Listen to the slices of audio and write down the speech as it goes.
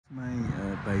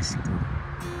bicycle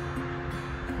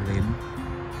lane.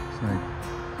 Right.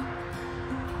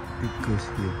 It goes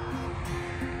here.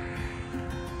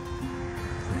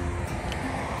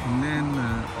 And then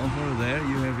over there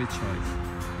you have a choice.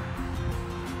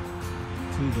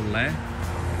 To the left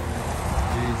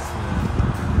is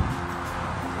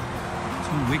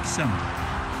to Wixom.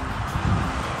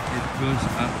 It goes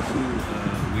up to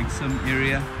Wixom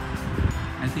area.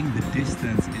 I think the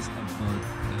distance is about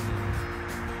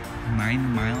 9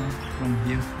 miles from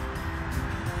here.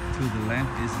 To the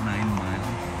left is 9 miles.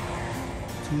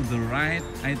 To the right,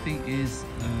 I think is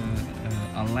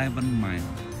 11 miles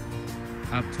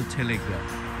up to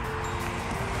Telegraph.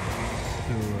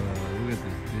 So look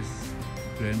at this.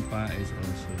 This grandpa is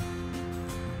also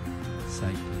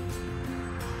cycling.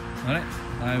 All right,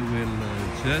 I will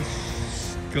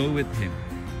just go with him.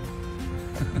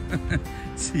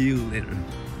 See you later.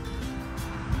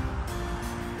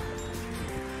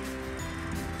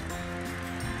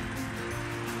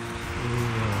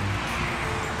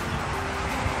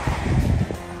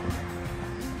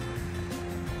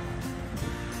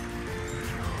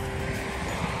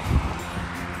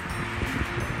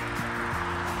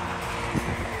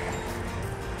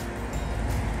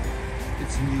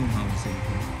 It's new housing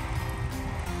here.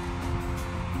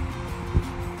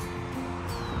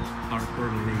 Harper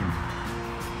Lane.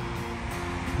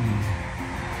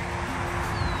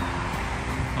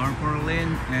 Harper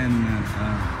Lane and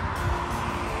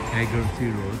Haggerty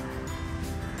Road.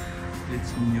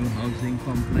 It's a new housing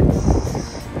complex,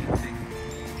 I think.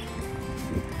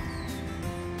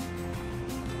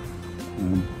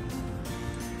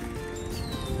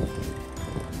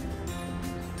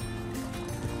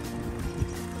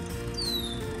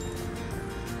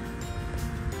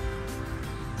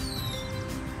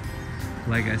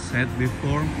 Like I said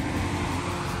before,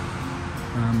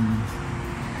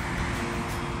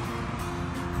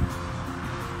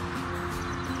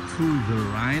 to the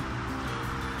right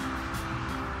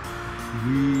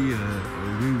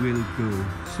we will go.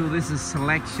 So this is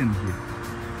selection here.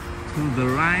 To the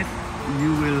right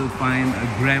you will find a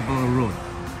gravel road.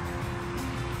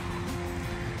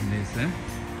 Listen.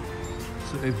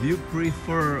 So if you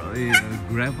prefer a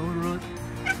gravel road,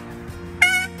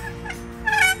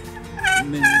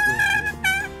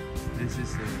 this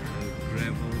is a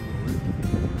gravel road.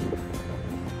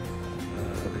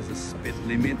 There's a speed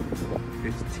limit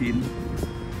 15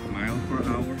 miles per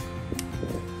hour.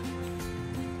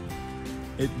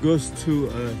 It goes to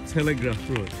Telegraph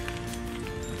Road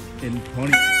in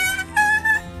Pony.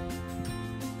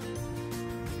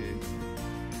 Okay.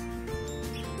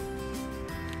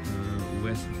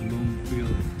 West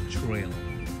Bloomfield Trail,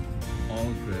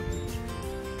 all gravel.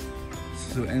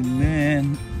 So, and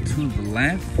then to the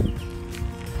left,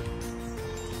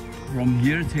 from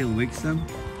here till Wixom,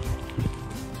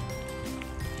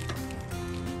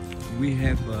 we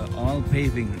have all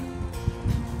paving road.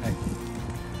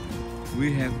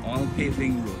 We have all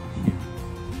paving road here.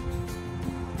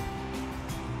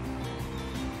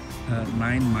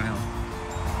 9 miles.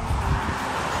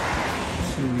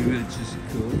 So we will just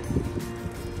go.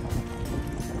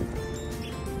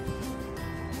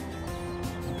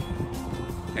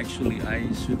 Actually,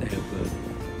 I should have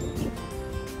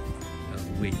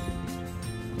wait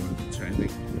for the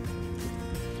traffic.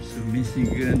 So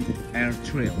Michigan Air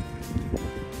Trail.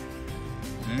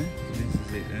 This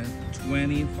is it.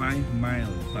 25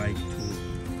 miles bike tour.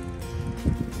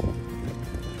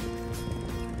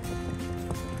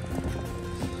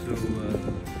 So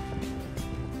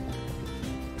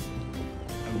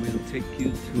I will take you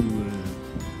to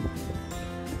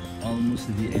almost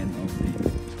the end of the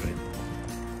trail.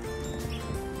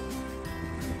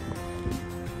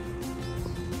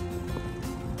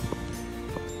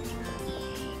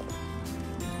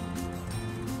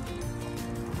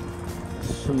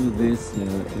 So this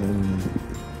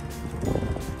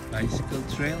bicycle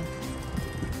trail,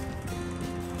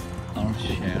 our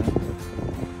share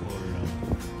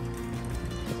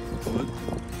for food,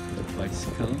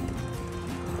 bicycle,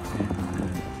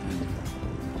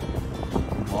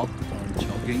 and walk or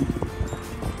jogging.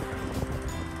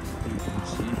 You can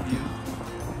see here.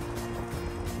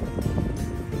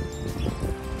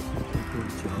 People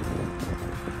jog.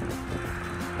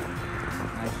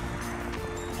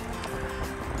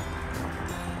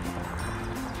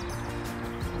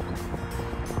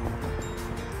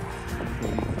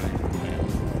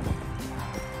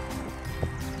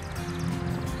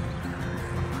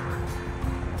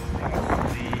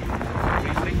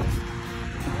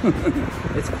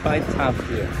 It's quite tough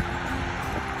here.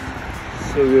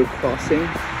 So we're crossing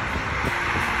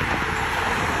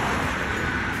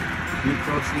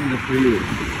the freeway.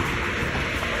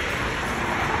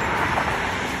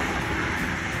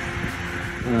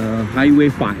 Highway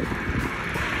 5.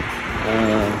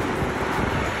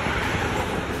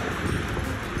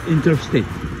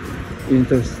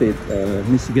 Interstate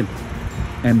Michigan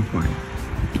M5.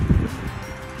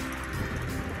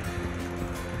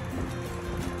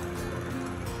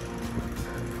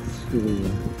 So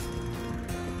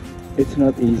it's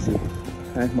not easy.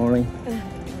 Hi, Maureen.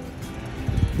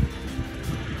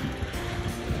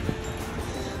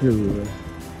 So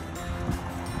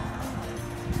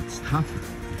it's tough.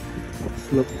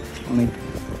 Slope only.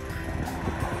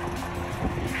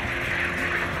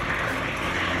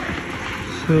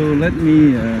 So let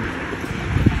me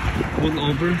pull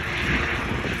over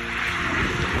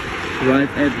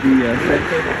right at the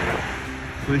center.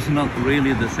 So it's not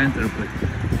really the center, but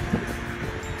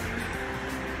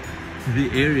the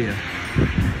area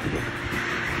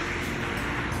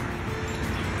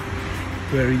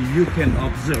where you can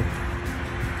observe.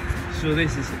 So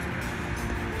this is it.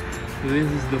 So this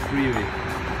is the freeway.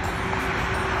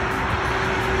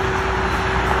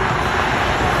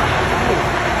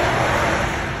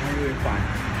 Highway 5.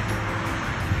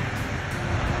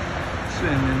 So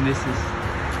and then this is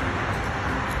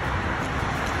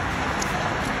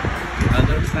the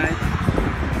other side.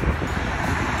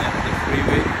 That's the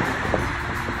freeway.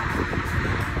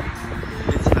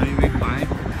 It's Highway 5.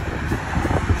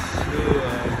 So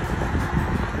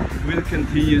we'll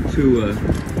continue to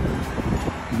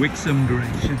Wixom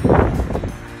direction.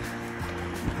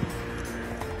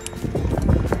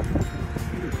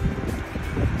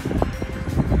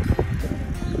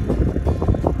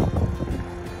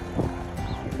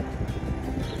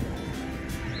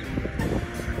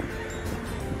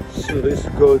 So let's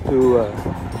go to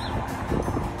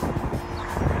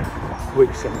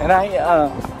Wixom, and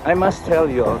I must tell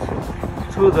you also,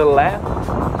 to the left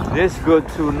this goes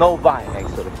to Novi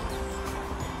actually.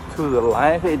 To the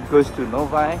left it goes to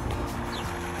Novi,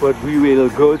 but we will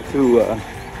go to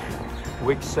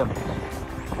Wixom.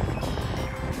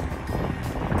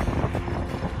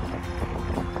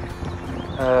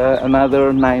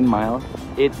 Another 9 miles,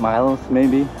 8 miles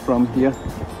maybe from here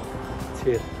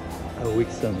till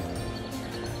Wixom.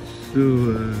 So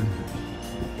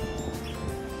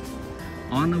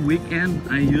on a weekend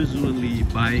I usually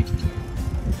bike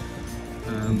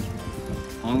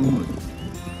almost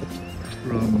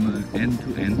from end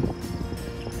to end.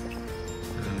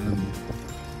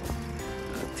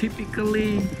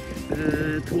 Typically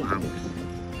 2 hours.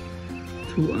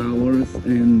 2 hours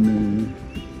and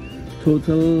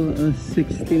total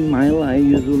 16 miles I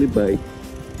usually bike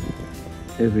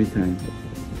every time.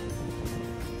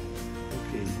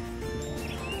 Okay.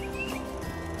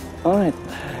 All right.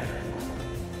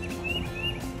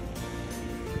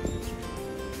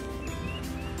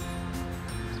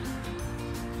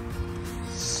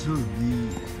 So the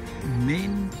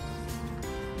main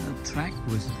track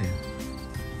was there,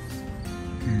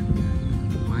 and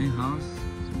my house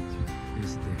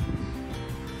is there.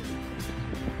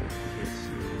 Okay,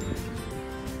 so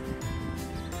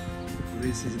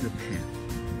this is the path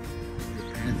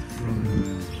from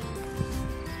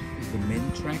the main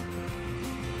track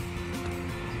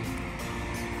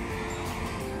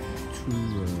to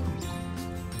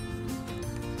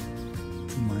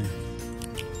my house.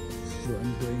 So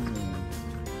I'm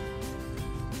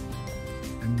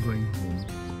going home.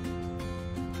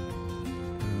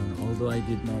 Although I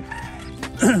did not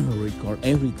record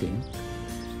everything,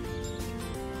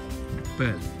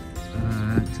 but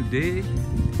today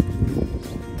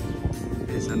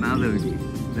is another day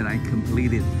that I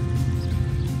completed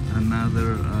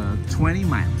another 20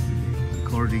 miles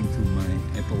according to my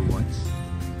Apple Watch.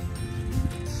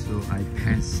 So I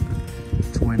passed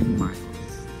 20 miles.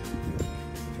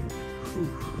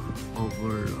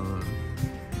 Over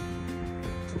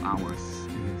 2 hours,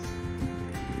 I guess.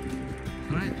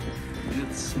 Alright,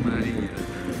 that's my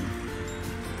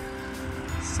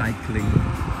cycling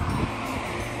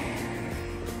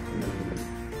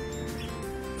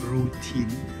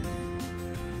routine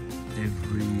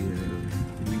every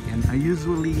weekend. I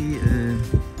usually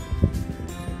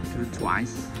do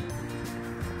twice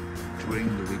during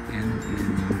the weekend,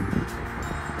 and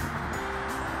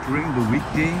during the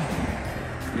weekday,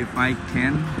 if I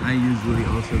can, I usually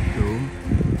also go,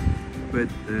 but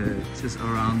just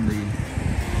around the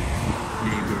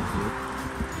neighborhood.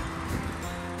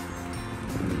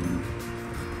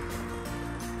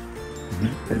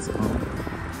 That's all.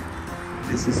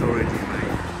 This is already my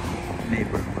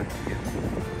neighborhood here.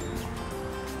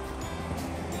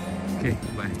 Okay,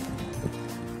 bye.